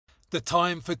The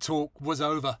time for talk was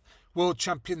over. World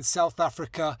champions South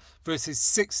Africa versus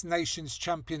Six Nations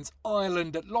champions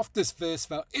Ireland at Loftus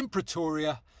Versfeld in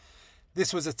Pretoria.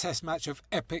 This was a test match of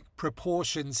epic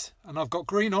proportions, and I've got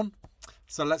green on,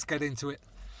 so let's get into it.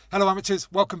 Hello amateurs,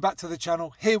 welcome back to the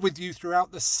channel, here with you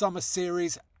throughout the summer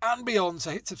series and beyond,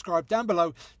 so hit subscribe down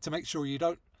below to make sure you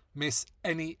don't miss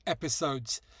any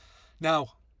episodes.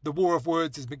 Now, the war of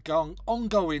words has been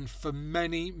ongoing for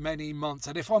many months,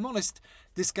 and if I'm honest,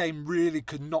 this game really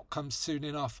could not come soon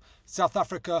enough. South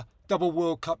Africa, double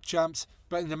World Cup champs,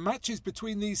 but in the matches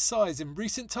between these sides in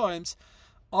recent times,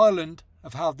 Ireland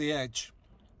have held the edge.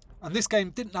 And this game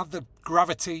didn't have the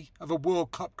gravity of a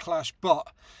World Cup clash, but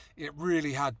it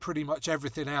really had pretty much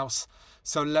everything else.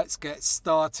 So let's get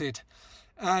started.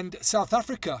 And South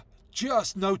Africa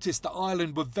just noticed that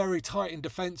Ireland were very tight in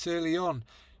defence early on.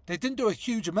 They didn't do a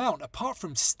huge amount apart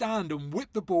from stand and whip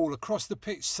the ball across the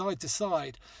pitch side to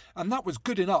side. And that was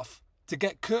good enough to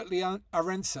get Curtly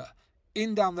Arendse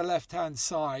in down the left-hand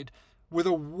side with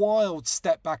a wild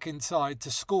step back inside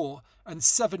to score, and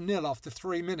 7-0 after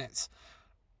 3 minutes.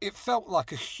 It felt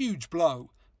like a huge blow,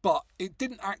 but it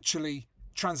didn't actually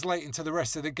translate into the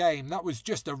rest of the game. That was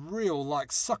just a real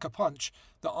sucker punch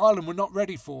that Ireland were not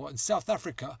ready for, and South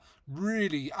Africa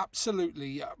really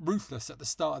absolutely ruthless at the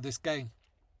start of this game.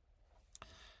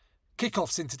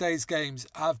 Kickoffs in today's games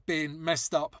have been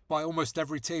messed up by almost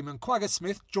every team, and Kwagga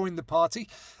Smith joined the party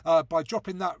by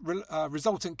dropping that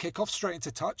resultant kickoff straight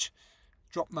into touch.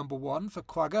 Drop number 1 for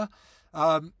Kwagga.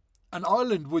 And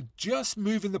Ireland were just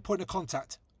moving the point of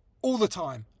contact all the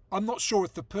time. I'm not sure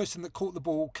if the person that caught the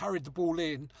ball carried the ball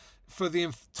in for the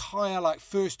entire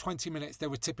first 20 minutes. They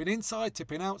were tipping inside,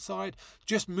 tipping outside,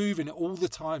 just moving it all the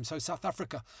time. So South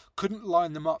Africa couldn't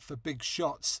line them up for big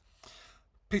shots.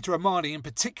 Peter O'Mahony in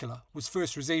particular was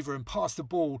first receiver and passed the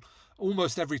ball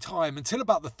almost every time until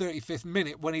about the 35th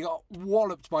minute when he got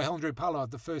walloped by Andre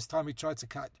Pallard the first time he tried to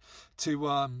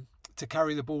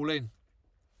carry the ball in.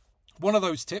 One of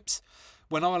those tips,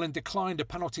 when Ireland declined a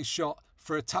penalty shot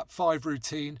for a tap 5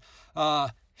 routine,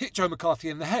 hit Joe McCarthy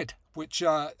in the head, which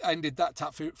ended that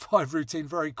tap 5 routine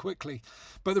very quickly.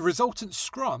 But the resultant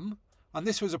scrum, and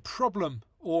this was a problem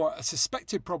or a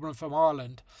suspected problem from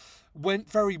Ireland,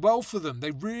 went very well for them.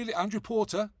 Andrew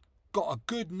Porter got a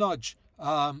good nudge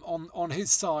on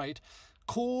his side,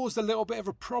 caused a little bit of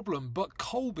a problem, but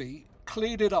Colby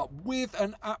cleared it up with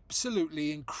an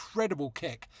absolutely incredible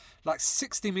kick,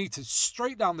 60 metres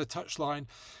straight down the touchline,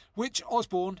 which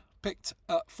Osborne picked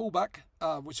at fullback,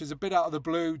 which is a bit out of the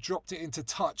blue, dropped it into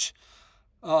touch.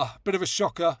 Bit of a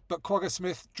shocker, but Kwagga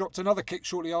Smith dropped another kick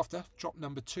shortly after, drop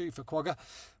number 2 for Kwagga,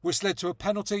 which led to a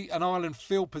penalty, an Ireland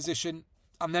field position,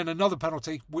 and then another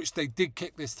penalty, which they did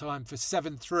kick this time for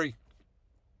 7-3.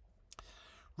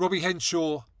 Robbie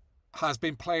Henshaw has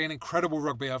been playing incredible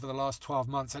rugby over the last 12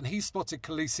 months, and he spotted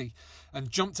Khaleesi and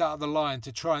jumped out of the line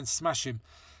to try and smash him.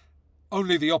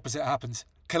 Only the opposite happens.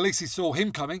 Khaleesi saw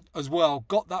him coming as well,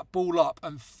 got that ball up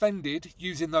and fended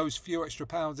using those few extra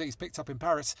pounds that he's picked up in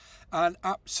Paris, and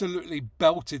absolutely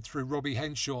belted through Robbie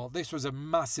Henshaw. This was a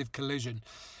massive collision.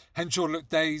 Henshaw looked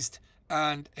dazed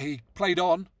and he played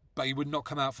on, but he would not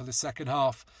come out for the second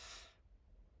half.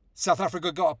 South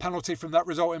Africa got a penalty from that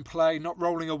result in play, not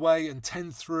rolling away, and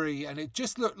 10-3, and it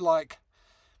just looked like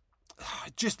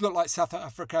South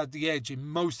Africa had the edge in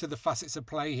most of the facets of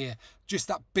play here. Just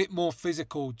that bit more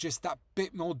physical, just that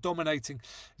bit more dominating.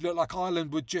 It looked like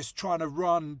Ireland were just trying to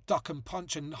run, duck and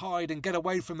punch and hide and get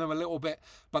away from them a little bit,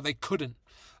 but they couldn't.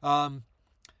 From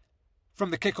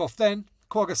the kickoff then,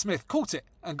 Kwagga Smith caught it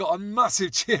and got a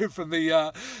massive cheer from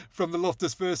the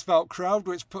Loftus Versfeld crowd,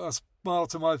 which put a smile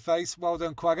to my face. Well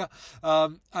done, Kwagga.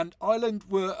 And Ireland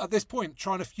were at this point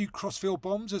trying a few crossfield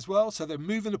bombs as well, so they're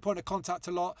moving the point of contact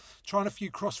a lot, trying a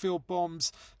few crossfield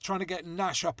bombs, trying to get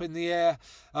Nash up in the air.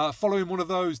 Following one of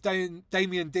those, Damien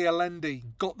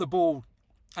Dialendi got the ball,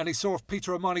 and he saw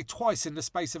Peter O'Mahony twice in the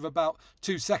space of about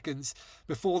 2 seconds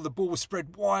before the ball was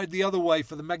spread wide the other way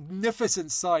for the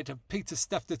magnificent sight of Peter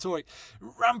Steph du Toit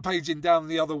rampaging down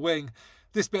the other wing.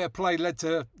 This bit of play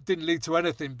didn't lead to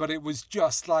anything, but it was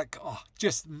just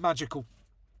just magical.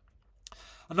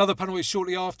 Another penalty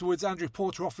shortly afterwards, Andrew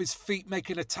Porter off his feet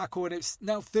making a tackle, and it's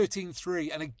now 13-3.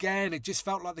 And again, it just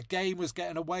felt like the game was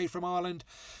getting away from Ireland.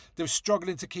 They were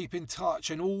struggling to keep in touch,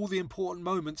 and all the important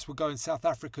moments were going South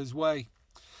Africa's way.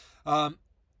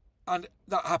 And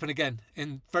that happened again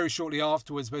very shortly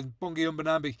afterwards when Bongi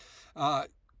Mbonambi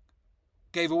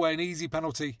gave away an easy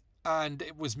penalty and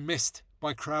it was missed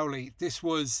by Crowley. This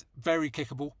was very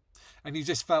kickable, and you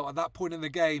just felt at that point in the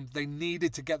game they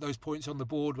needed to get those points on the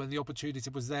board when the opportunity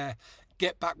was there,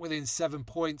 get back within 7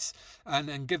 points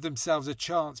and give themselves a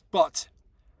chance. But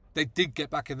they did get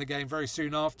back in the game very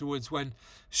soon afterwards when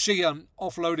Sheehan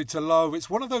offloaded to Lowe. It's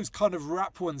one of those kind of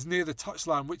wrap ones near the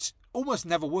touchline, which almost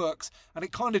never works. And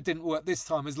it kind of didn't work this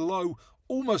time as Lowe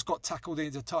almost got tackled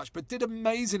into touch, but did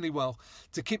amazingly well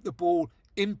to keep the ball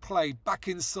in play back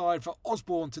inside for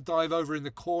Osborne to dive over in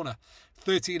the corner.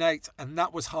 13-8, and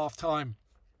that was half time.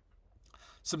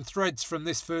 Some threads from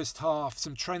this first half,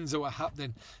 some trends that were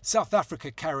happening. South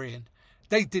Africa carrying.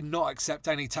 They did not accept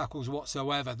any tackles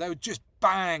whatsoever. They would just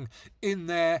bang in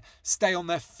there, stay on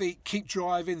their feet, keep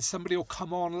driving. Somebody will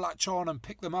come on, latch on and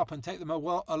pick them up and take them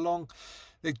along.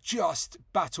 They just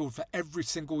battled for every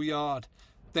single yard.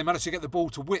 They managed to get the ball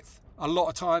to width a lot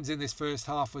of times in this first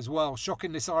half as well,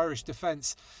 shocking this Irish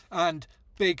defence. And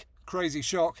big, crazy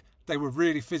shock, they were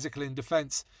really physical in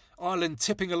defence. Ireland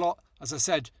tipping a lot. As I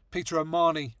said, Peter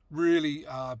O'Mahony really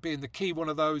being the key one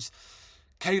of those.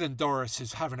 Caelan Doris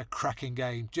is having a cracking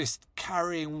game, just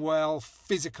carrying well,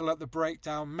 physical at the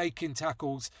breakdown, making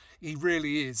tackles. He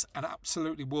really is an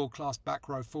absolutely world-class back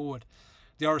row forward.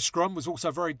 The Irish scrum was also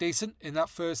very decent in that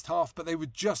first half, but they were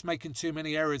just making too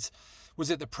many errors. Was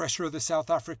it the pressure of the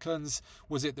South Africans?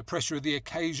 Was it the pressure of the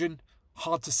occasion?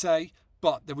 Hard to say,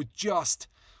 but they were just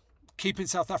keeping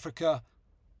South Africa...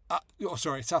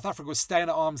 South Africa was staying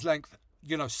at arm's length,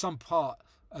 some part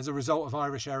as a result of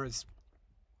Irish errors.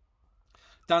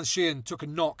 Dan Sheehan took a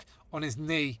knock on his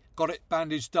knee, got it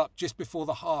bandaged up just before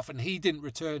the half, and he didn't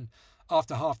return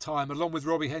after half-time, along with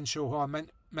Robbie Henshaw, who I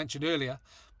mentioned earlier.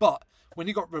 But when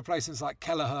you got replacements like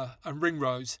Kelleher and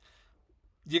Ringrose,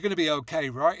 you're going to be okay,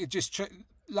 right? It just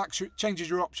changes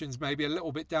your options maybe a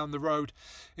little bit down the road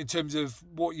in terms of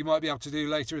what you might be able to do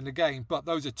later in the game. But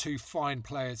those are two fine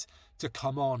players to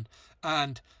come on.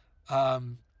 And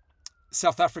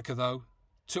South Africa, though,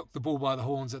 took the ball by the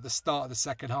horns at the start of the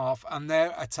second half, and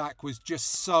their attack was just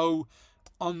so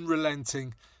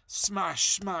unrelenting. Smash,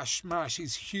 smash, smash.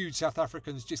 These huge South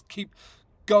Africans just keep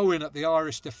going at the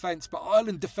Irish defence, but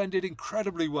Ireland defended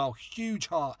incredibly well. Huge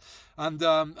heart, and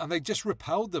they just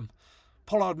repelled them.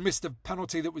 Pollard missed a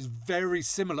penalty that was very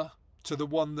similar to the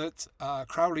one that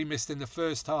Crowley missed in the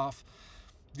first half.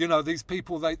 These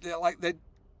people,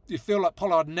 you feel like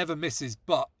Pollard never misses,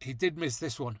 but he did miss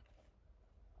this one.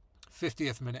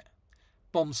 50th minute,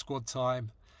 bomb squad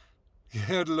time. You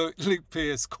heard Luke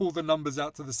Pearce call the numbers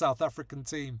out to the South African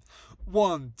team.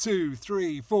 1, 2,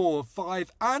 3, 4,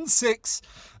 5 and 6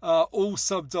 all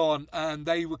subbed on, and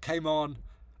they came on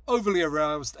overly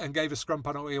aroused and gave a scrum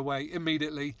penalty away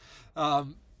immediately.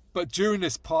 But during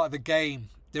this part of the game,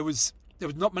 there was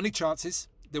not many chances.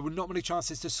 There were not many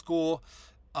chances to score.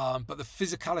 But the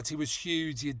physicality was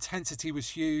huge, the intensity was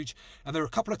huge, and there were a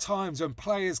couple of times when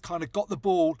players kind of got the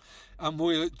ball and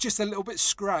were just a little bit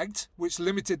scragged, which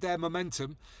limited their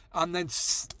momentum, and then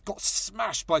got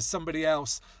smashed by somebody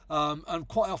else, and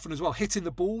quite often as well hitting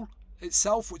the ball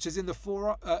itself, which is in the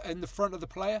front of the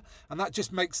player, and that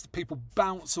just makes the people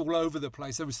bounce all over the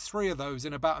place. There was 3 of those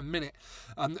in about a minute,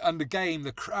 and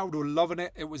the crowd were loving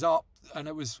it. It was up, and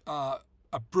it was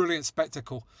a brilliant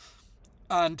spectacle.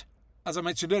 And as I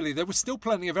mentioned earlier, there was still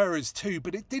plenty of errors too,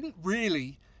 but it didn't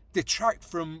really detract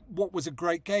from what was a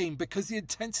great game because the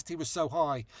intensity was so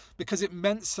high, because it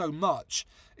meant so much.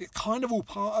 It's kind of all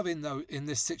part of it, though, in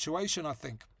this situation, I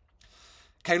think.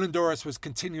 Caelan Doris was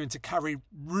continuing to carry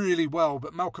really well,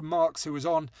 but Malcolm Marks, who was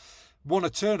on, won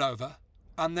a turnover,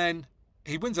 and then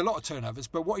he wins a lot of turnovers,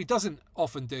 but what he doesn't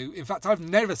often do, in fact, I've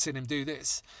never seen him do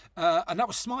this, and that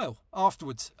was smile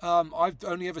afterwards. I've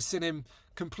only ever seen him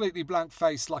completely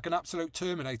blank-faced like an absolute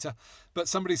Terminator, but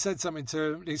somebody said something to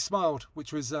him and he smiled,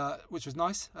 which was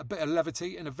nice. A bit of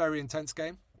levity in a very intense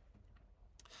game.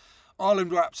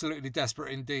 Ireland were absolutely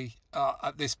desperate indeed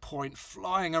at this point,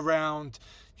 flying around,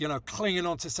 clinging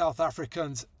on to South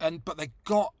Africans, but they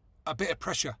got a bit of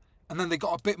pressure, and then they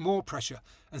got a bit more pressure,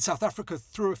 and South Africa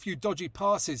threw a few dodgy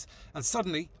passes, and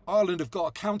suddenly Ireland have got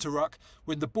a counter-ruck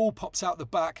when the ball pops out the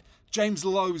back. James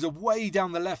Lowe's away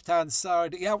down the left-hand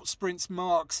side. He outsprints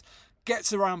Marks,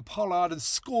 gets around Pollard and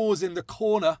scores in the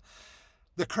corner.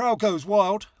 The crowd goes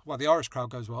wild. Well, the Irish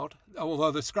crowd goes wild,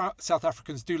 although the South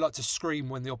Africans do like to scream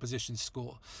when the opposition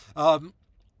score. And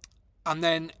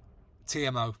then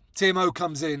TMO. TMO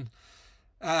comes in,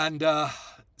 and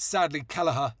sadly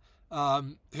Kelleher,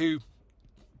 who,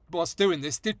 whilst doing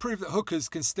this, did prove that hookers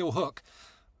can still hook,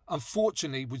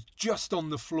 unfortunately was just on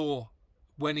the floor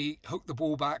when he hooked the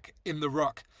ball back in the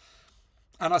ruck.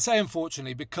 And I say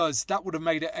unfortunately because that would have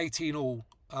made it 18-all.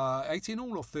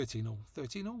 18-all or 13-all?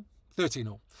 13-all?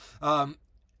 13-all. And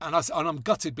I'm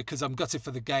gutted because I'm gutted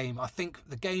for the game. I think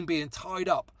the game being tied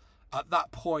up at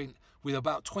that point with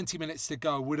about 20 minutes to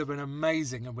go would have been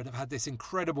amazing and would have had this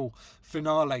incredible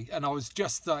finale. And I was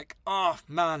just like, oh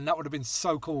man, that would have been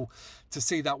so cool to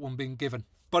see that one being given.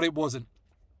 But it wasn't.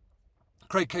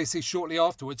 Craig Casey shortly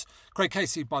afterwards. Craig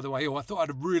Casey, by the way, who I thought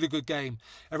had a really good game.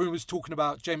 Everyone was talking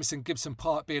about Jamison Gibson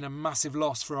Park being a massive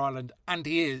loss for Ireland, and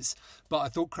he is. But I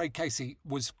thought Craig Casey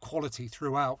was quality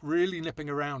throughout, really nipping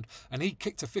around. And he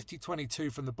kicked a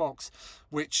 50-22 from the box,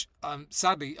 which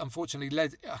sadly, unfortunately,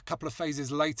 led a couple of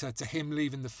phases later to him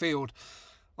leaving the field.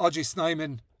 RG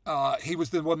Snyman, he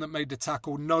was the one that made the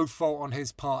tackle, no fault on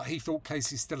his part. He thought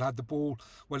Casey still had the ball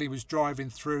while he was driving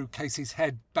through. Casey's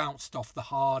head bounced off the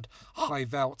hard, high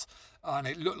veld, and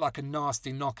it looked like a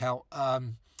nasty knockout.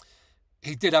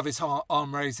 He did have his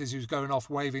arm raised as he was going off,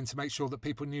 waving to make sure that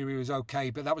people knew he was okay,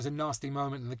 but that was a nasty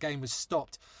moment, and the game was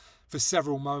stopped for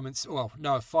several moments. Well,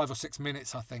 no, 5 or 6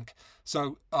 minutes, I think.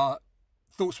 So,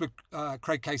 thoughts with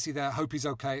Craig Casey there. Hope he's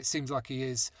okay. It seems like he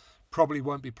is. Probably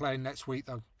won't be playing next week,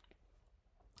 though.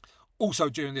 Also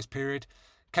during this period,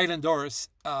 Caelan Doris,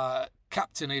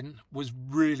 captaining, was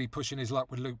really pushing his luck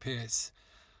with Luke Pearce.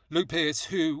 Luke Pearce,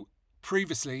 who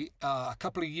previously, a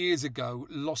couple of years ago,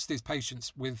 lost his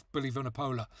patience with Bully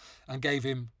Vunipola and gave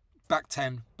him back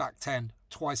 10,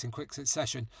 twice in quick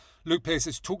succession. Luke Pearce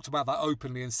has talked about that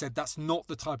openly and said that's not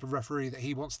the type of referee that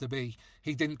he wants to be.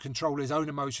 He didn't control his own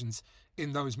emotions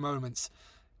in those moments.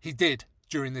 He did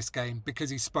during this game because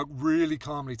he spoke really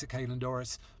calmly to Caelan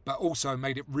Doris, but also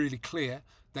made it really clear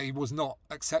that he was not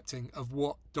accepting of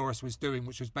what Doris was doing,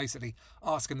 which was basically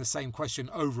asking the same question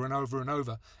over and over and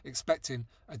over, expecting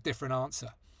a different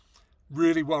answer.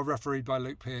 Really well refereed by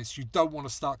Luke Pearce. You don't want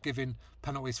to start giving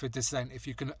penalties for dissent if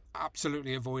you can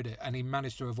absolutely avoid it, and he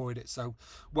managed to avoid it, so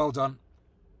well done.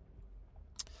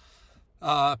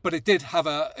 But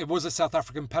it was a South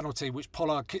African penalty which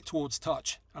Pollard kicked towards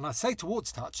touch, and I say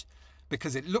towards touch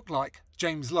because it looked like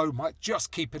James Lowe might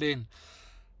just keep it in.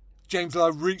 James Lowe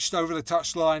reached over the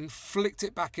touchline, flicked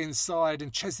it back inside,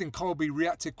 and Cheslin Colby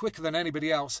reacted quicker than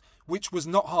anybody else, which was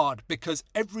not hard because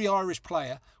every Irish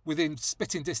player within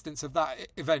spitting distance of that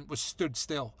event was stood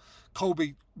still.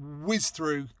 Colby whizzed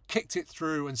through, kicked it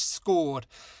through and scored,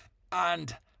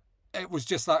 and it was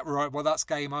just like, right, well, that's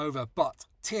game over. But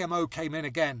TMO came in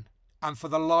again, and for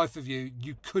the life of you,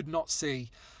 you could not see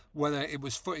whether it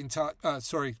was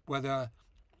whether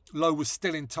Lowe was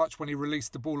still in touch when he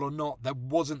released the ball or not. There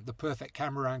wasn't the perfect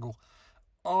camera angle.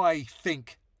 I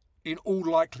think, in all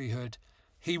likelihood,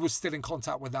 he was still in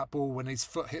contact with that ball when his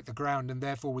foot hit the ground and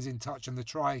therefore was in touch, and the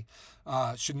try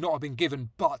should not have been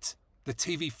given. But the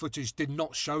TV footage did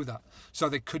not show that. So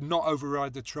they could not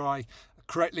override the try.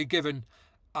 Correctly given,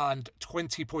 and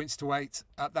 20 points to 8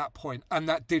 at that point. And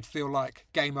that did feel like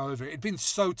game over. It had been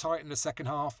so tight in the second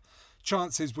half.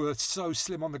 Chances were so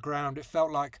slim on the ground. It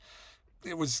felt like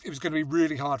it was going to be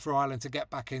really hard for Ireland to get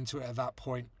back into it at that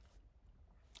point.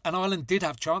 And Ireland did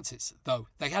have chances, though.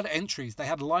 They had entries. They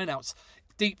had lineouts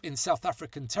deep in South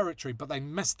African territory, but they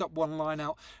messed up one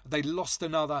lineout. They lost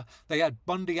another. They had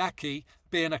Bundy Aki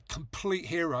being a complete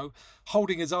hero,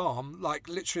 holding his arm, like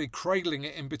literally cradling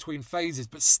it in between phases,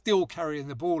 but still carrying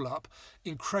the ball up.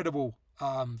 Incredible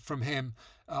from him.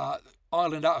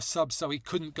 Ireland out of subs, so he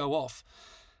couldn't go off.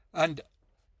 And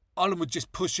Ireland were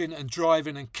just pushing and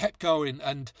driving and kept going,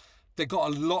 and they got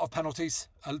a lot of penalties,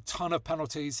 a ton of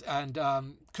penalties, and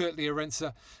Kurt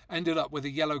Leorenza ended up with a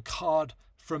yellow card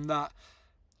from that.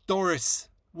 Doris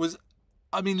was,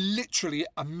 literally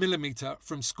a millimetre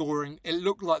from scoring. It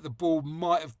looked like the ball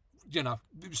might have,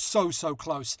 it was so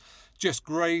close, just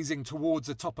grazing towards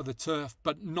the top of the turf,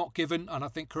 but not given, and I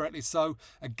think correctly so.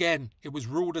 Again, it was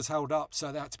ruled as held up,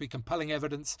 so there had to be compelling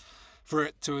evidence for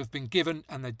it to have been given,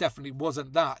 and there definitely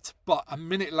wasn't that. But a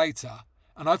minute later,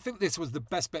 and I think this was the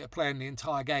best bit of play in the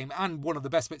entire game, and one of the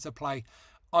best bits of play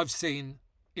I've seen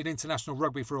in international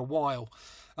rugby for a while,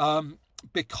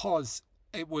 because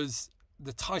it was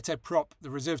the tight head prop, the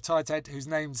reserve tight head, whose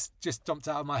name's just jumped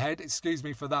out of my head, excuse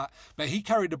me for that, but he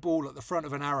carried the ball at the front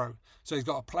of an arrow. So he's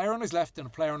got a player on his left and a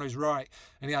player on his right,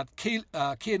 and he had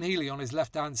Cian Healy on his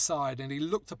left-hand side, and he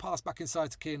looked to pass back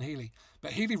inside to Cian Healy,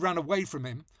 but Healy ran away from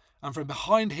him, and from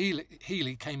behind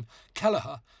Healy came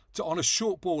Kelleher on a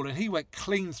short ball, and he went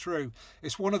clean through.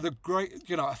 It's one of the great,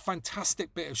 a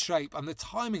fantastic bit of shape, and the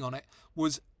timing on it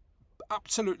was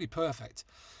absolutely perfect.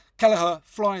 Kelleher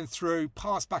flying through,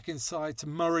 passed back inside to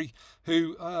Murray,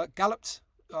 who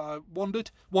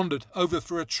wandered over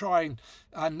for a try,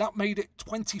 and that made it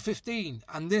 20-15.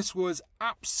 And this was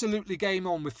absolutely game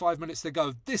on with 5 minutes to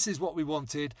go. This is what we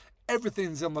wanted.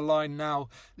 Everything's on the line now.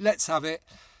 Let's have it.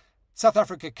 South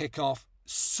Africa kick off,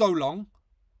 so long.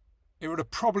 It would have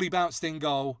probably bounced in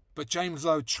goal, but James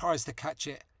Lowe tries to catch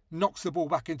it, knocks the ball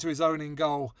back into his own in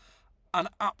goal. An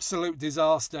absolute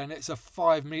disaster, and it's a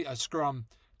 5-metre scrum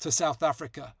to South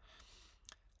Africa.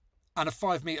 And a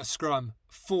 5-metre scrum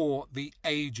for the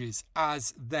ages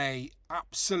as they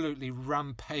absolutely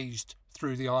rampaged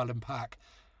through the Ireland pack.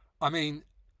 I mean,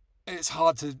 it's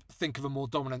hard to think of a more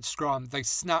dominant scrum. They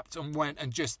snapped and went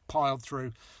and just piled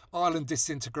through. Ireland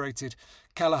disintegrated.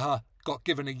 Kelleher got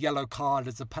given a yellow card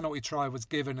as the penalty try was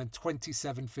given in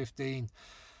 27-15.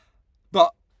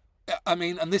 But, I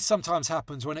mean, and this sometimes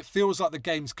happens when it feels like the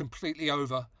game's completely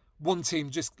over. One team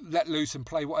just let loose and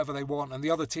play whatever they want, and the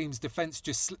other team's defence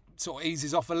just sort of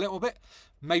eases off a little bit.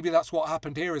 Maybe that's what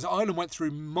happened here, as Ireland went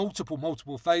through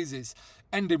multiple phases,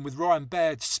 ending with Ryan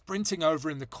Baird sprinting over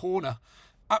in the corner.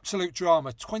 Absolute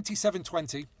drama,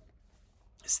 27-20.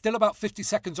 Still about 50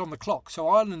 seconds on the clock, so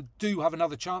Ireland do have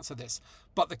another chance of this.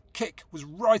 But the kick was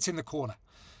right in the corner.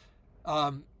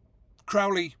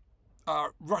 Crowley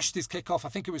rushed his kick off. I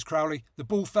think it was Crowley. The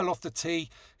ball fell off the tee.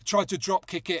 He tried to drop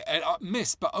kick it.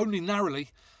 Missed, but only narrowly.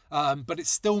 But it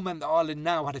still meant that Ireland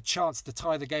now had a chance to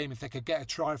tie the game if they could get a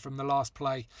try from the last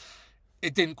play.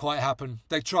 It didn't quite happen.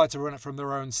 They tried to run it from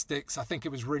their own sticks. I think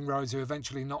it was Ringrose who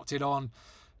eventually knocked it on.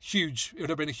 Huge. It would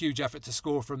have been a huge effort to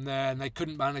score from there, and they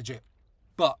couldn't manage it.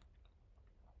 But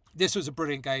this was a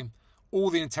brilliant game. All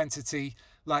the intensity.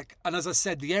 And as I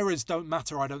said, the errors don't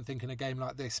matter, I don't think, in a game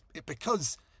like this.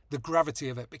 Because the gravity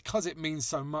of it, because it means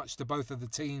so much to both of the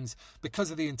teams,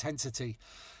 because of the intensity.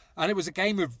 And it was a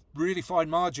game of really fine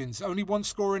margins. Only one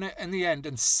score in it in the end,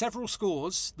 and several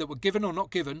scores that were given or not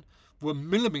given were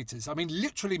millimetres. I mean,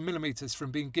 literally millimetres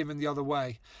from being given the other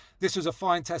way. This was a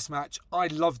fine test match. I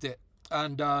loved it.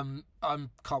 And I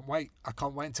can't wait. I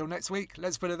can't wait until next week.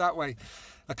 Let's put it that way.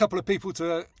 A couple of people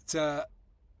to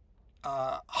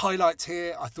highlight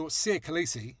here. I thought Siya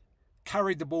Kolisi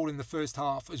carried the ball in the first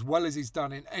half as well as he's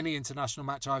done in any international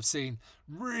match I've seen.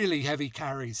 Really heavy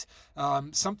carries.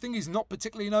 Something he's not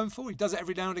particularly known for. He does it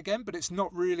every now and again, but it's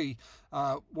not really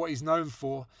what he's known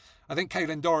for. I think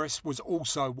Caelan Doris was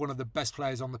also one of the best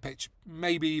players on the pitch,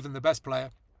 maybe even the best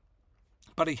player.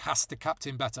 But he has to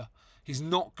captain better. He's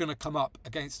not going to come up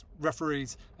against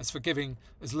referees as forgiving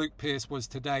as Luke Pearce was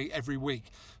today every week.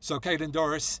 So Caelan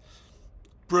Doris,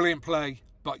 brilliant play,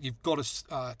 but you've got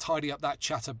to tidy up that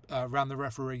chatter around the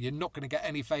referee. You're not going to get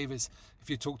any favours if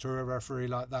you talk to a referee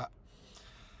like that.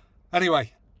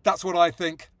 Anyway, that's what I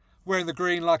think. Wearing the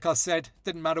green, like I said,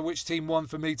 didn't matter which team won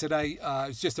for me today. It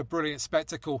was just a brilliant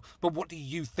spectacle. But what do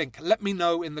you think? Let me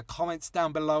know in the comments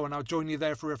down below, and I'll join you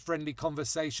there for a friendly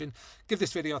conversation. Give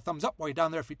this video a thumbs up while you're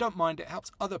down there if you don't mind. It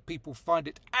helps other people find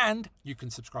it. And you can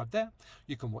subscribe there.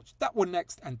 You can watch that one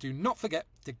next. And do not forget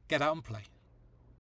to get out and play.